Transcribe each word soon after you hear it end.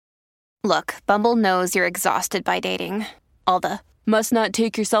Look, Bumble knows you're exhausted by dating. All the, must not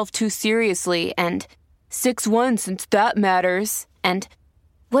take yourself too seriously, and 6'1" since that matters. And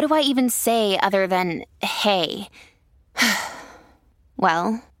what do I even say other than, hey?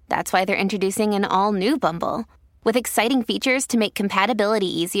 Well, that's why they're introducing an all-new Bumble, with exciting features to make compatibility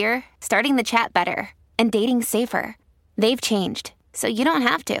easier, starting the chat better, and dating safer. They've changed, so you don't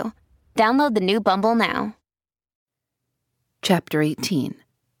have to. Download the new Bumble now. Chapter 18.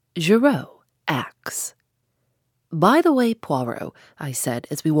 Giraud Acts. "By the way, Poirot," I said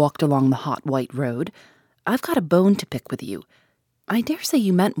as we walked along the hot white road, "I've got a bone to pick with you. I dare say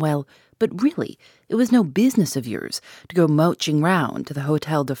you meant well, but really, it was no business of yours to go mouching round to the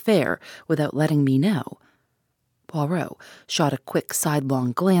Hotel de Fer without letting me know." Poirot shot a quick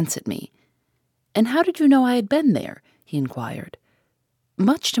sidelong glance at me. "And how did you know I had been there?" he inquired.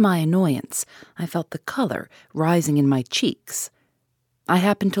 Much to my annoyance, I felt the color rising in my cheeks. "I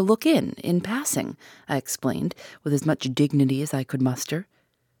happened to look in passing," I explained, with as much dignity as I could muster.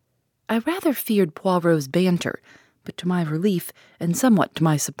 I rather feared Poirot's banter, but to my relief, and somewhat to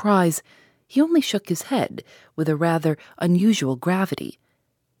my surprise, he only shook his head with a rather unusual gravity.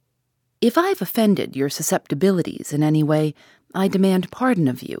 "If I've offended your susceptibilities in any way, I demand pardon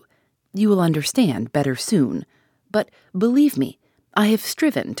of you. You will understand better soon. But, believe me, I have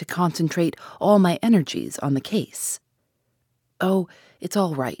striven to concentrate all my energies on the case." "Oh, it's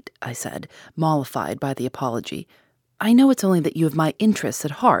all right," I said, mollified by the apology. "I know it's only that you have my interests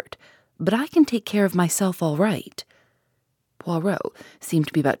at heart, but I can take care of myself all right." Poirot seemed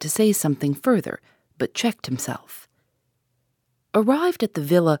to be about to say something further, but checked himself. Arrived at the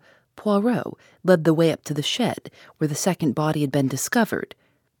villa, Poirot led the way up to the shed where the second body had been discovered.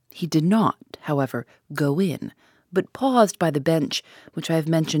 He did not, however, go in, but paused by the bench which I have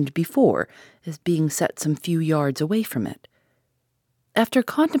mentioned before as being set some few yards away from it. After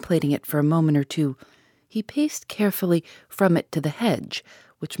contemplating it for a moment or two, he paced carefully from it to the hedge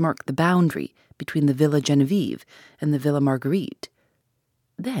which marked the boundary between the Villa Genevieve and the Villa Marguerite.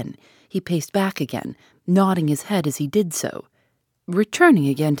 Then he paced back again, nodding his head as he did so. Returning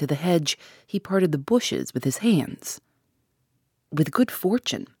again to the hedge, he parted the bushes with his hands. "With good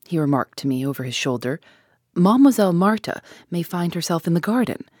fortune," he remarked to me over his shoulder, "Mademoiselle Marthe may find herself in the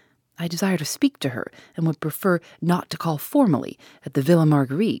garden. I desire to speak to her, and would prefer not to call formally at the Villa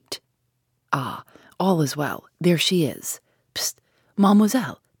Marguerite. Ah, all is well. There she is. Psst,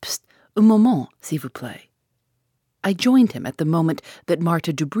 mademoiselle, psst, un moment, s'il vous plaît." I joined him at the moment that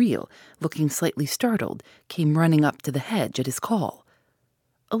Marthe Dubreuil, looking slightly startled, came running up to the hedge at his call.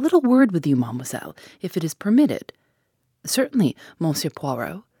 "A little word with you, mademoiselle, if it is permitted." "Certainly, Monsieur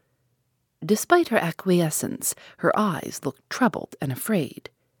Poirot." Despite her acquiescence, her eyes looked troubled and afraid.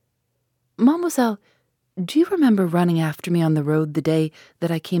 "Mademoiselle, do you remember running after me on the road the day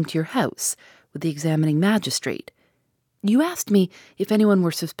that I came to your house with the examining magistrate? You asked me if anyone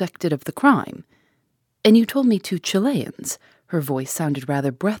were suspected of the crime, and you told me 2 Chileans." Her voice sounded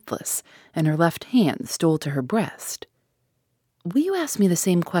rather breathless, and her left hand stole to her breast. "Will you ask me the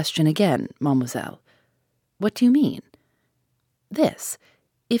same question again, mademoiselle?" "What do you mean?" "This.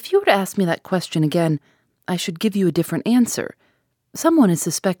 If you were to ask me that question again, I should give you a different answer. Someone is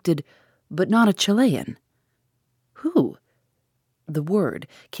suspected, but not a Chilean." "Who?" The word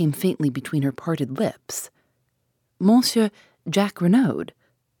came faintly between her parted lips. "Monsieur Jack Renaud."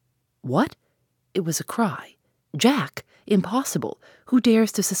 "What?" It was a cry. "Jack? Impossible. Who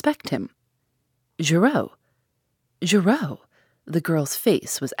dares to suspect him?" "Giraud." "Giraud?" The girl's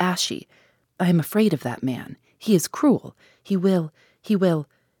face was ashy. "I am afraid of that man. He is cruel. He will...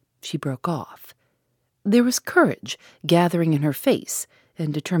 She broke off. There was courage gathering in her face,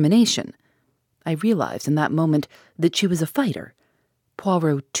 and determination. I realized in that moment that she was a fighter.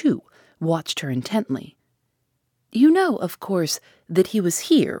 Poirot, too, watched her intently. "You know, of course, that he was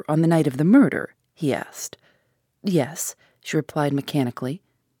here on the night of the murder?" he asked. "Yes," she replied mechanically.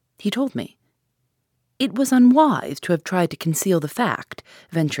 "He told me." "It was unwise to have tried to conceal the fact,"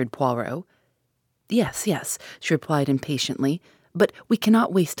 ventured Poirot. Yes, she replied impatiently, "but we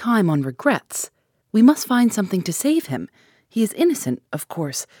cannot waste time on regrets. We must find something to save him. He is innocent, of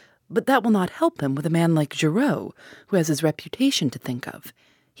course, but that will not help him with a man like Giraud, who has his reputation to think of.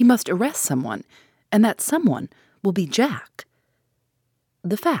 He must arrest someone, and that someone will be Jack."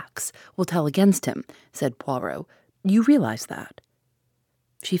 "The facts will tell against him," said Poirot. "You realize that."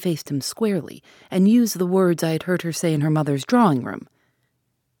 She faced him squarely and used the words I had heard her say in her mother's drawing room.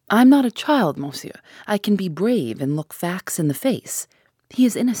 "I'm not a child, monsieur. I can be brave and look facts in the face. He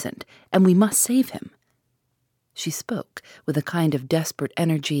is innocent, and we must save him." She spoke with a kind of desperate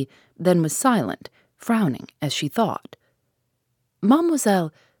energy, then was silent, frowning as she thought.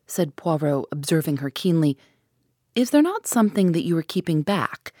 "Mademoiselle," said Poirot, observing her keenly. "Is there not something that you are keeping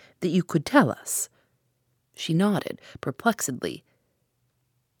back that you could tell us?" She nodded, perplexedly.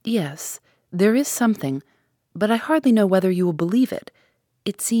 "Yes, there is something, but I hardly know whether you will believe it.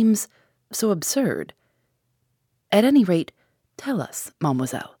 It seems so absurd. At any rate, tell us,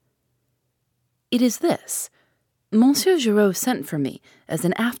 mademoiselle." "It is this. Monsieur Giraud sent for me as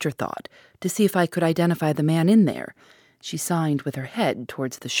an afterthought to see if I could identify the man in there." She signed with her head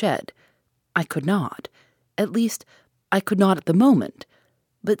towards the shed. "I could not. At least, I could not at the moment.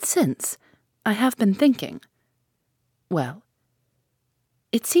 But since, I have been thinking." "Well?"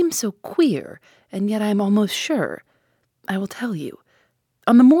 "It seems so queer, and yet I am almost sure. I will tell you.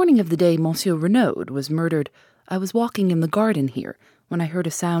 On the morning of the day Monsieur Renaud was murdered, I was walking in the garden here when I heard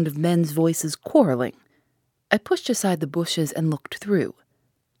a sound of men's voices quarreling. I pushed aside the bushes and looked through.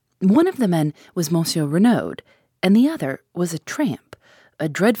 One of the men was Monsieur Renaud, and the other was a tramp, a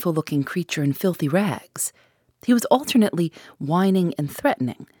dreadful-looking creature in filthy rags. He was alternately whining and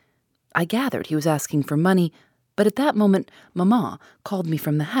threatening. I gathered he was asking for money, but at that moment Maman called me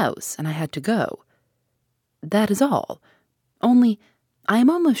from the house, and I had to go. That is all. Only I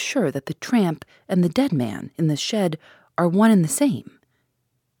am almost sure that the tramp and the dead man in the shed are one and the same."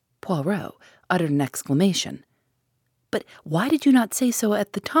 Poirot uttered an exclamation. "But why did you not say so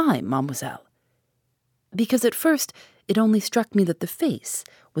at the time, mademoiselle?" "Because at first it only struck me that the face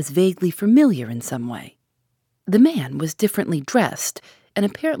was vaguely familiar in some way. The man was differently dressed and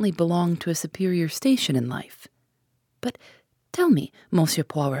apparently belonged to a superior station in life. But tell me, Monsieur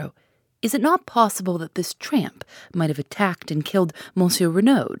Poirot, is it not possible that this tramp might have attacked and killed Monsieur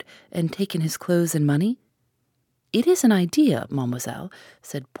Renaud and taken his clothes and money?" "It is an idea, mademoiselle,"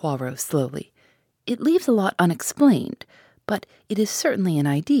 said Poirot slowly. "It leaves a lot unexplained, but it is certainly an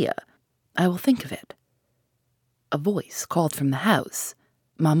idea. I will think of it." A voice called from the house.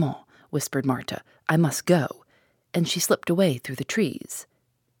 "Maman," whispered Marthe, "I must go," and she slipped away through the trees.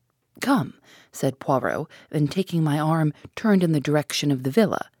 "Come," said Poirot, and taking my arm, turned in the direction of the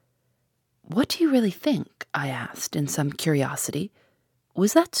villa. "What do you really think?" I asked in some curiosity.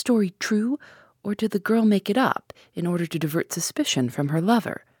 "Was that story true, or did the girl make it up in order to divert suspicion from her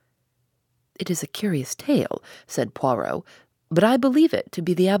lover?" "It is a curious tale," said Poirot, "but I believe it to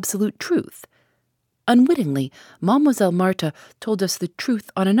be the absolute truth. Unwittingly, Mademoiselle Marthe told us the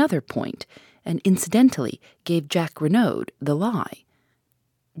truth on another point, and incidentally gave Jack Renaud the lie.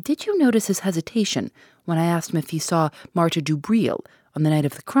 Did you notice his hesitation when I asked him if he saw Marthe Dubreuil on the night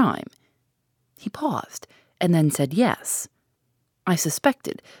of the crime? He paused, and then said yes. I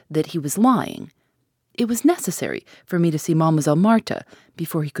suspected that he was lying. It was necessary for me to see Mademoiselle Marthe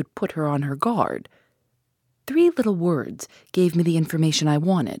before he could put her on her guard. 3 little words gave me the information I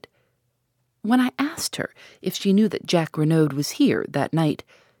wanted. When I asked her if she knew that Jack Renaud was here that night,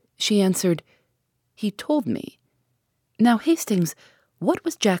 she answered, 'He told me.' Now, Hastings, what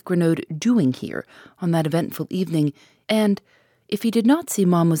was Jack Renaud doing here on that eventful evening, and, if he did not see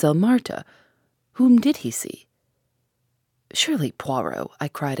Mademoiselle Marthe, whom did he see?" "Surely, Poirot," I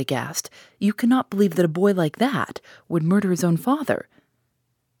cried aghast, "you cannot believe that a boy like that would murder his own father."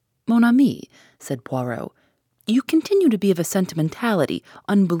 "Mon ami," said Poirot, "you continue to be of a sentimentality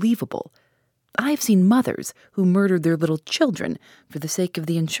unbelievable. I have seen mothers who murdered their little children for the sake of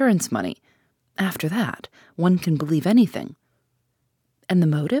the insurance money. After that, one can believe anything." "And the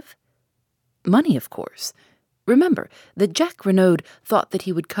motive?" "Money, of course. Remember that Jack Renaud thought that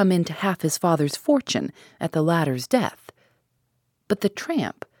he would come into half his father's fortune at the latter's death. But the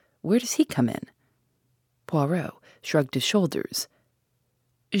tramp, where does he come in?" Poirot shrugged his shoulders.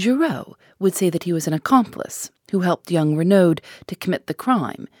 "Giraud would say that he was an accomplice who helped young Renaud to commit the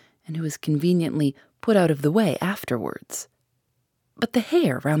crime and who was conveniently put out of the way afterwards." "But the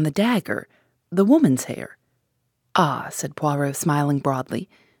hair round the dagger, the woman's hair." "Ah," said Poirot, smiling broadly,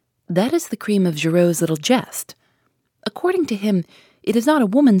 "that is the cream of Giraud's little jest. According to him, it is not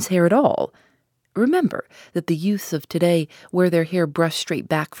a woman's hair at all. Remember that the youths of today wear their hair brushed straight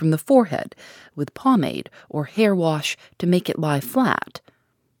back from the forehead, with pomade or hair wash to make it lie flat.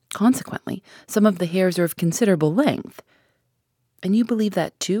 Consequently, some of the hairs are of considerable length." "And you believe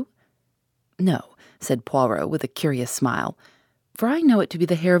that too?" "No," said Poirot with a curious smile, "for I know it to be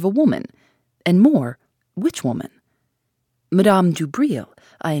the hair of a woman, and more, which woman?" "Madame Dubreuil,"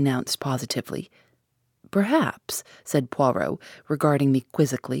 I announced positively. "Perhaps," said Poirot, regarding me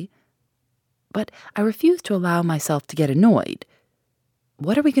quizzically. But I refused to allow myself to get annoyed.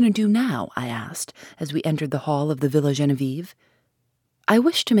 "What are we going to do now?" I asked, as we entered the hall of the Villa Genevieve. "I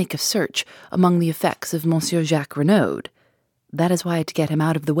wish to make a search among the effects of Monsieur Jacques Renaud. That is why I had to get him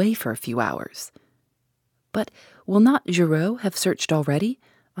out of the way for a few hours." "But will not Giraud have searched already?"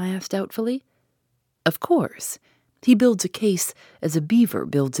 I asked doubtfully. Of course. He builds a case as a beaver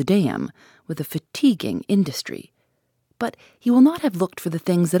builds a dam, with a fatiguing industry. But he will not have looked for the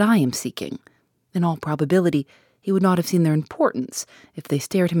things that I am seeking. In all probability, he would not have seen their importance if they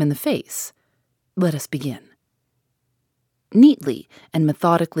stared him in the face. Let us begin. Neatly and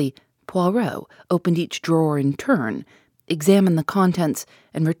methodically, Poirot opened each drawer in turn, examined the contents,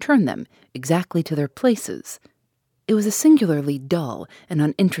 and returned them exactly to their places. It was a singularly dull and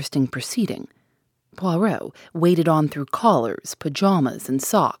uninteresting proceeding. Poirot waded on through collars, pajamas, and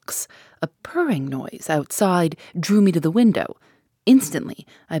socks. A purring noise outside drew me to the window. Instantly,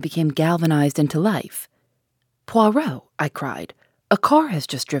 I became galvanized into life. "Poirot," I cried, "a car has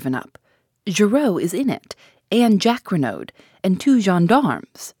just driven up. Giraud is in it, and Jack Renaud, and 2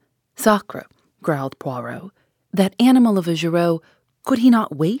 gendarmes. Sacre," growled Poirot. "That animal of a Giraud, could he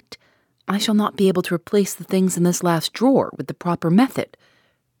not wait? I shall not be able to replace the things in this last drawer with the proper method.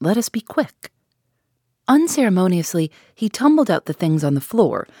 Let us be quick." Unceremoniously, he tumbled out the things on the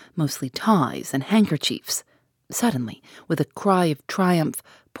floor, mostly ties and handkerchiefs. Suddenly, with a cry of triumph,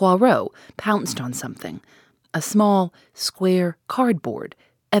 Poirot pounced on something. A small, square cardboard,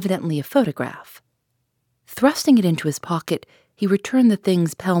 evidently a photograph. Thrusting it into his pocket, he returned the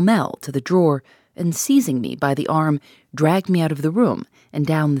things pell-mell to the drawer, and seizing me by the arm, dragged me out of the room and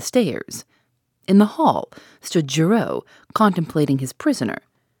down the stairs. In the hall stood Giraud, contemplating his prisoner.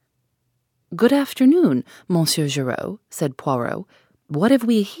 "Good afternoon, Monsieur Giraud," said Poirot. "What have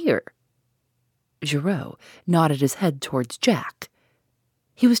we here?" Giraud nodded his head towards Jack.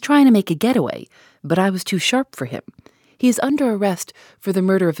 "He was trying to make a getaway, but I was too sharp for him. He is under arrest for the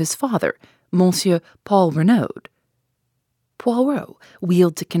murder of his father, Monsieur Paul Renaud." Poirot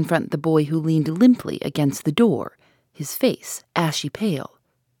wheeled to confront the boy who leaned limply against the door, his face ashy pale.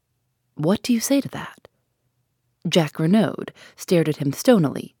 "What do you say to that?" Jack Renaud stared at him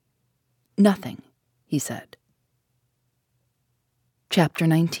stonily. "Nothing," he said. Chapter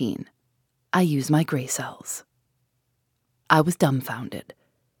 19. I Use My Grey Cells. I was dumbfounded.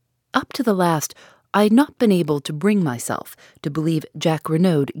 Up to the last, I had not been able to bring myself to believe Jack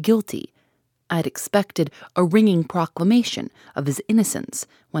Renaud guilty. I had expected a ringing proclamation of his innocence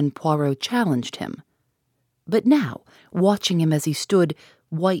when Poirot challenged him. But now, watching him as he stood,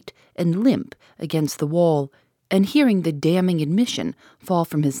 white and limp, against the wall, and hearing the damning admission fall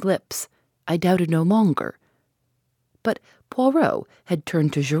from his lips, I doubted no longer. But Poirot had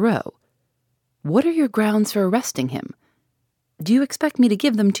turned to Giraud. "What are your grounds for arresting him?" "Do you expect me to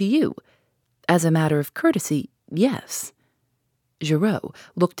give them to you?" "As a matter of courtesy, yes." Giraud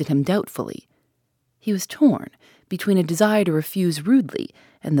looked at him doubtfully. He was torn between a desire to refuse rudely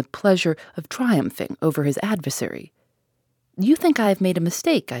and the pleasure of triumphing over his adversary. "You think I have made a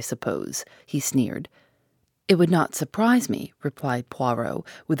mistake, I suppose," he sneered. "It would not surprise me," replied Poirot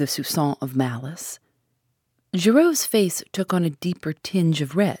with a soupçon of malice. Giraud's face took on a deeper tinge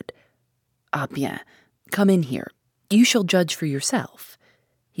of red. "Ah bien, come in here. You shall judge for yourself."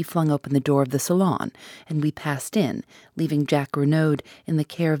 He flung open the door of the salon, and we passed in, leaving Jack Renaud in the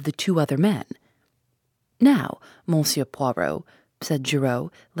care of the 2 other men. "Now, Monsieur Poirot," said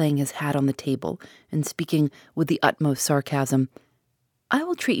Giraud, laying his hat on the table and speaking with the utmost sarcasm, "I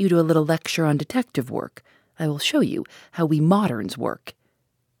will treat you to a little lecture on detective work. I will show you how we moderns work."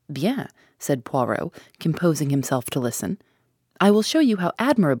 "Bien," said Poirot, composing himself to listen. "I will show you how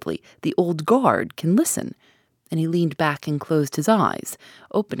admirably the old guard can listen." And he leaned back and closed his eyes,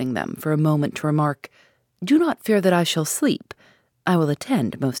 opening them for a moment to remark, "Do not fear that I shall sleep. I will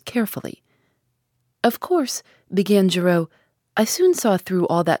attend most carefully." "Of course," began Giraud, "I soon saw through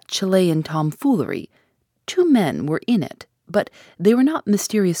all that Chilean tomfoolery. 2 men were in it, but they were not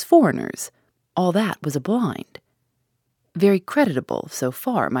mysterious foreigners. All that was a blind." "Very creditable so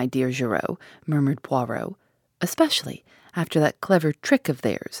far, my dear Giraud," murmured Poirot, "especially after that clever trick of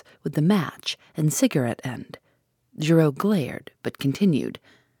theirs with the match and cigarette end." Giraud glared, but continued,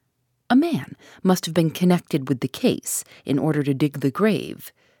 "A man must have been connected with the case in order to dig the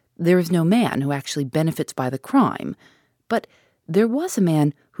grave. There is no man who actually benefits by the crime, but there was a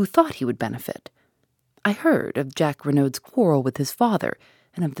man who thought he would benefit. I heard of Jack Renaud's quarrel with his father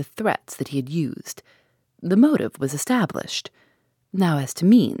and of the threats that he had used. The motive was established. Now as to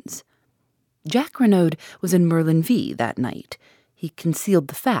means. Jack Renaud was in Merlinville that night. He concealed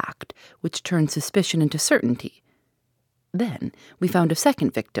the fact, which turned suspicion into certainty. Then we found a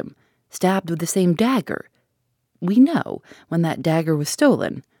second victim, stabbed with the same dagger. We know when that dagger was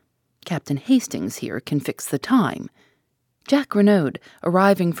stolen. Captain Hastings here can fix the time. Jack Renaud,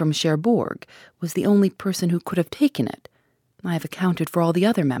 arriving from Cherbourg, was the only person who could have taken it. I have accounted for all the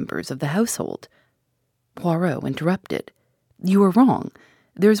other members of the household." Poirot interrupted. "You are wrong.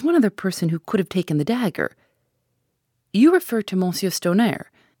 There's one other person who could have taken the dagger. You refer to Monsieur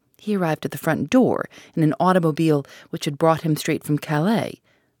Stoner. He arrived at the front door in an automobile which had brought him straight from Calais.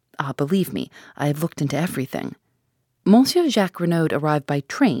 Ah, believe me, I have looked into everything. Monsieur Jacques Renaud arrived by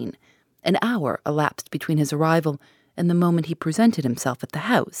train. An hour elapsed between his arrival and the moment he presented himself at the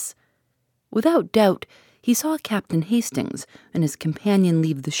house. Without doubt, he saw Captain Hastings and his companion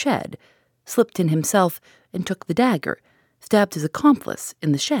leave the shed, slipped in himself and took the dagger, stabbed his accomplice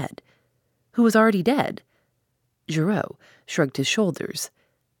in the shed, who was already dead. Giraud shrugged his shoulders.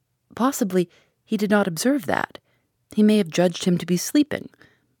 Possibly he did not observe that. He may have judged him to be sleeping.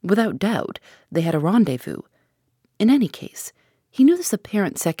 Without doubt, they had a rendezvous. In any case, he knew this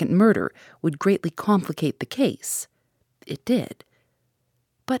apparent second murder would greatly complicate the case. It did.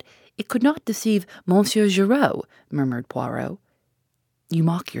 But it could not deceive Monsieur Giraud, murmured Poirot. You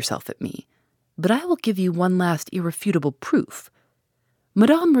mock yourself at me, but I will give you one last irrefutable proof.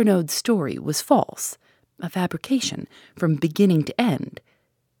 Madame Renaud's story was false, a fabrication from beginning to end.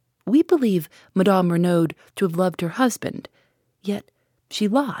 We believe Madame Renaud to have loved her husband, yet she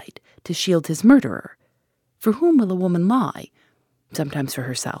lied to shield his murderer. For whom will a woman lie? Sometimes for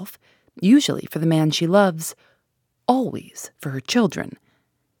herself, usually for the man she loves, always for her children.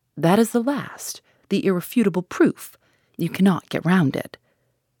 That is the last, the irrefutable proof. You cannot get round it.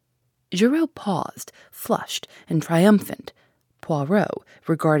 Giraud paused, flushed and triumphant. Poirot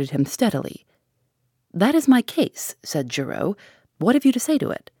regarded him steadily. That is my case, said Giraud. What have you to say to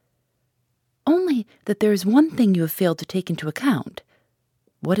it? Only that there is one thing you have failed to take into account.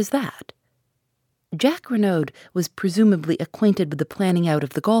 What is that? Jacques Renaud was presumably acquainted with the planning out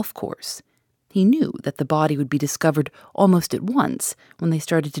of the golf course. He knew that the body would be discovered almost at once when they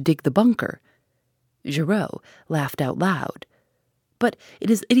started to dig the bunker. Giraud laughed out loud. But it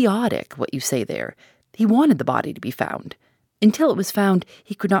is idiotic what you say there. He wanted the body to be found. Until it was found,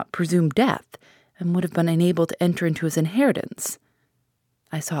 he could not presume death, and would have been unable to enter into his inheritance.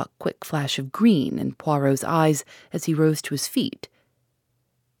 I saw a quick flash of green in Poirot's eyes as he rose to his feet.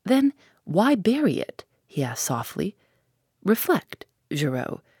 Then why bury it? He asked softly. Reflect,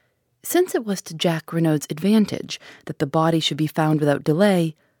 Giraud. Since it was to Jacques Renaud's advantage that the body should be found without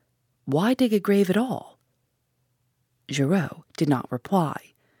delay, why dig a grave at all? Giraud did not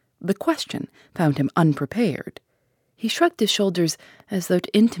reply. The question found him unprepared. He shrugged his shoulders as though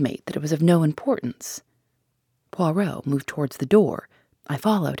to intimate that it was of no importance. Poirot moved towards the door. I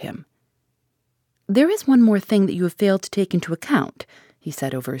followed him. There is one more thing that you have failed to take into account, he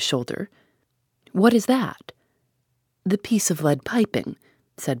said over his shoulder. What is that? The piece of lead piping,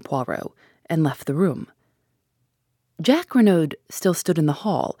 said Poirot, and left the room. Jacques Renaud still stood in the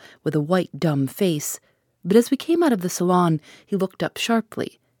hall with a white, dumb face, but as we came out of the salon, he looked up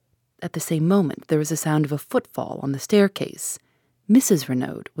sharply. At the same moment, there was a sound of a footfall on the staircase. Mrs.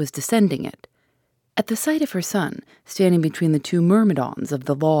 Renaud was descending it. At the sight of her son, standing between the two myrmidons of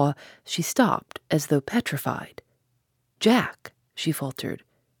the law, she stopped as though petrified. Jack, she faltered.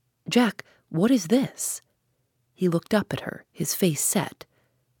 Jack, what is this? He looked up at her, his face set.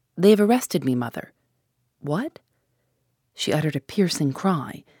 They have arrested me, mother. What? She uttered a piercing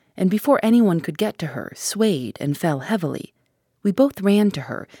cry, and before anyone could get to her, swayed and fell heavily. We both ran to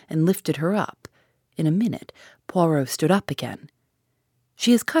her and lifted her up. In a minute, Poirot stood up again.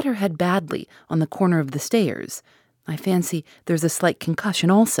 She has cut her head badly on the corner of the stairs. I fancy there's a slight concussion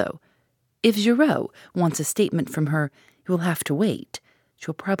also. If Giraud wants a statement from her, he will have to wait.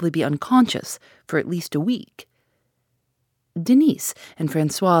 She'll probably be unconscious for at least a week. Denise and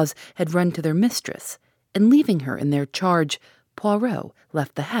Françoise had run to their mistress, and leaving her in their charge, Poirot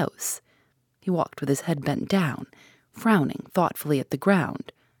left the house. He walked with his head bent down, frowning thoughtfully at the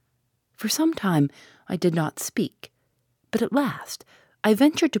ground. For some time I did not speak, but at last I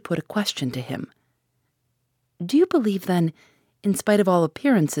ventured to put a question to him. Do you believe, then, in spite of all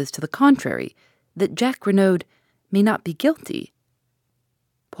appearances to the contrary, that Jacques Renaud may not be guilty?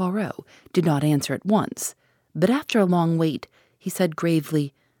 Poirot did not answer at once, but after a long wait, he said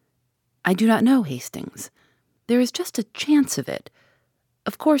gravely, I do not know, Hastings. There is just a chance of it.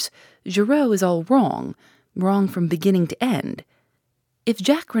 Of course, Giraud is all wrong from beginning to end. If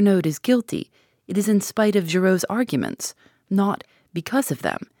Jacques Renaud is guilty, it is in spite of Giraud's arguments, not because of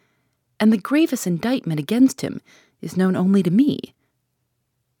them, and the gravest indictment against him is known only to me.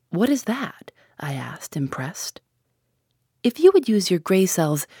 What is that? I asked, impressed. If you would use your gray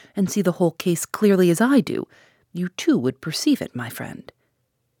cells and see the whole case clearly as I do, you too would perceive it, my friend.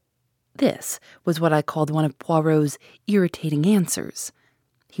 This was what I called one of Poirot's irritating answers.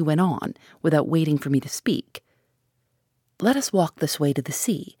 He went on, without waiting for me to speak. Let us walk this way to the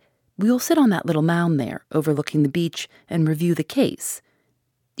sea. We will sit on that little mound there, overlooking the beach, and review the case.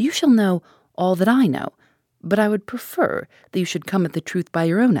 You shall know all that I know, but I would prefer that you should come at the truth by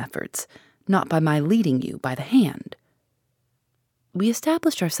your own efforts, not by my leading you by the hand." We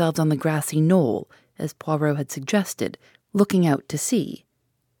established ourselves on the grassy knoll, as Poirot had suggested, looking out to sea.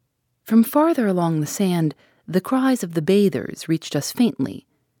 From farther along the sand, the cries of the bathers reached us faintly.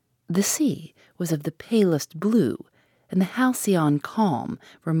 The sea was of the palest blue, and the halcyon calm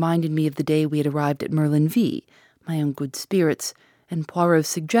reminded me of the day we had arrived at Merlinville, my own good spirits, and Poirot's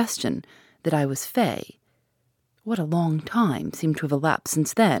suggestion that I was fey. What a long time seemed to have elapsed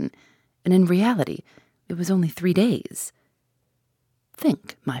since then, and in reality it was only 3 days.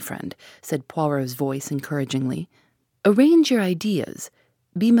 "Think, my friend," said Poirot's voice encouragingly. "Arrange your ideas.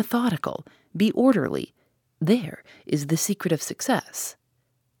 Be methodical. Be orderly. There is the secret of success."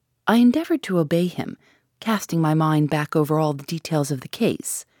 I endeavored to obey him, casting my mind back over all the details of the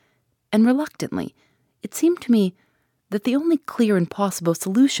case, and reluctantly it seemed to me that the only clear and possible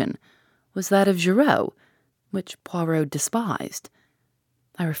solution was that of Giraud, which Poirot despised.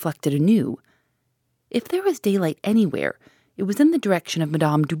 I reflected anew. If there was daylight anywhere, it was in the direction of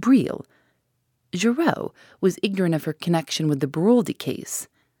Madame de Breuil. Giraud was ignorant of her connection with the Baroldi case.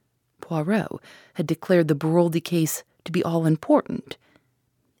 Poirot had declared the Baroldi case to be all-important.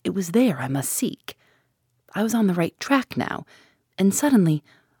 It was there I must seek. I was on the right track now, and suddenly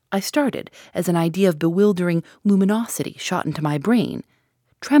I started as an idea of bewildering luminosity shot into my brain.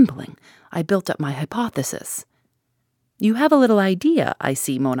 Trembling, I built up my hypothesis. "You have a little idea, I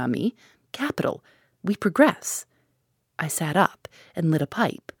see, mon ami. Capital. We progress." I sat up and lit a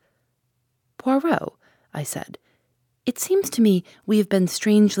pipe. "Poirot," I said, "it seems to me we have been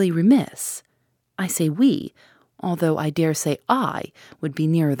strangely remiss. I say we, although I dare say I would be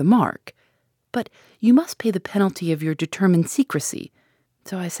nearer the mark. But you must pay the penalty of your determined secrecy.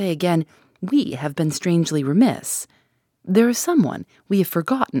 So I say again, we have been strangely remiss. There is someone we have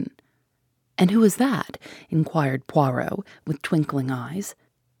forgotten." "And who is that?" inquired Poirot with twinkling eyes.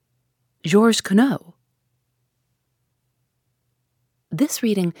 "Georges Queneau." This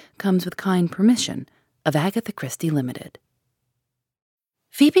reading comes with kind permission of Agatha Christie Limited.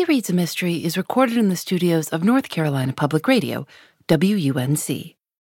 Phoebe Reads a Mystery is recorded in the studios of North Carolina Public Radio, WUNC.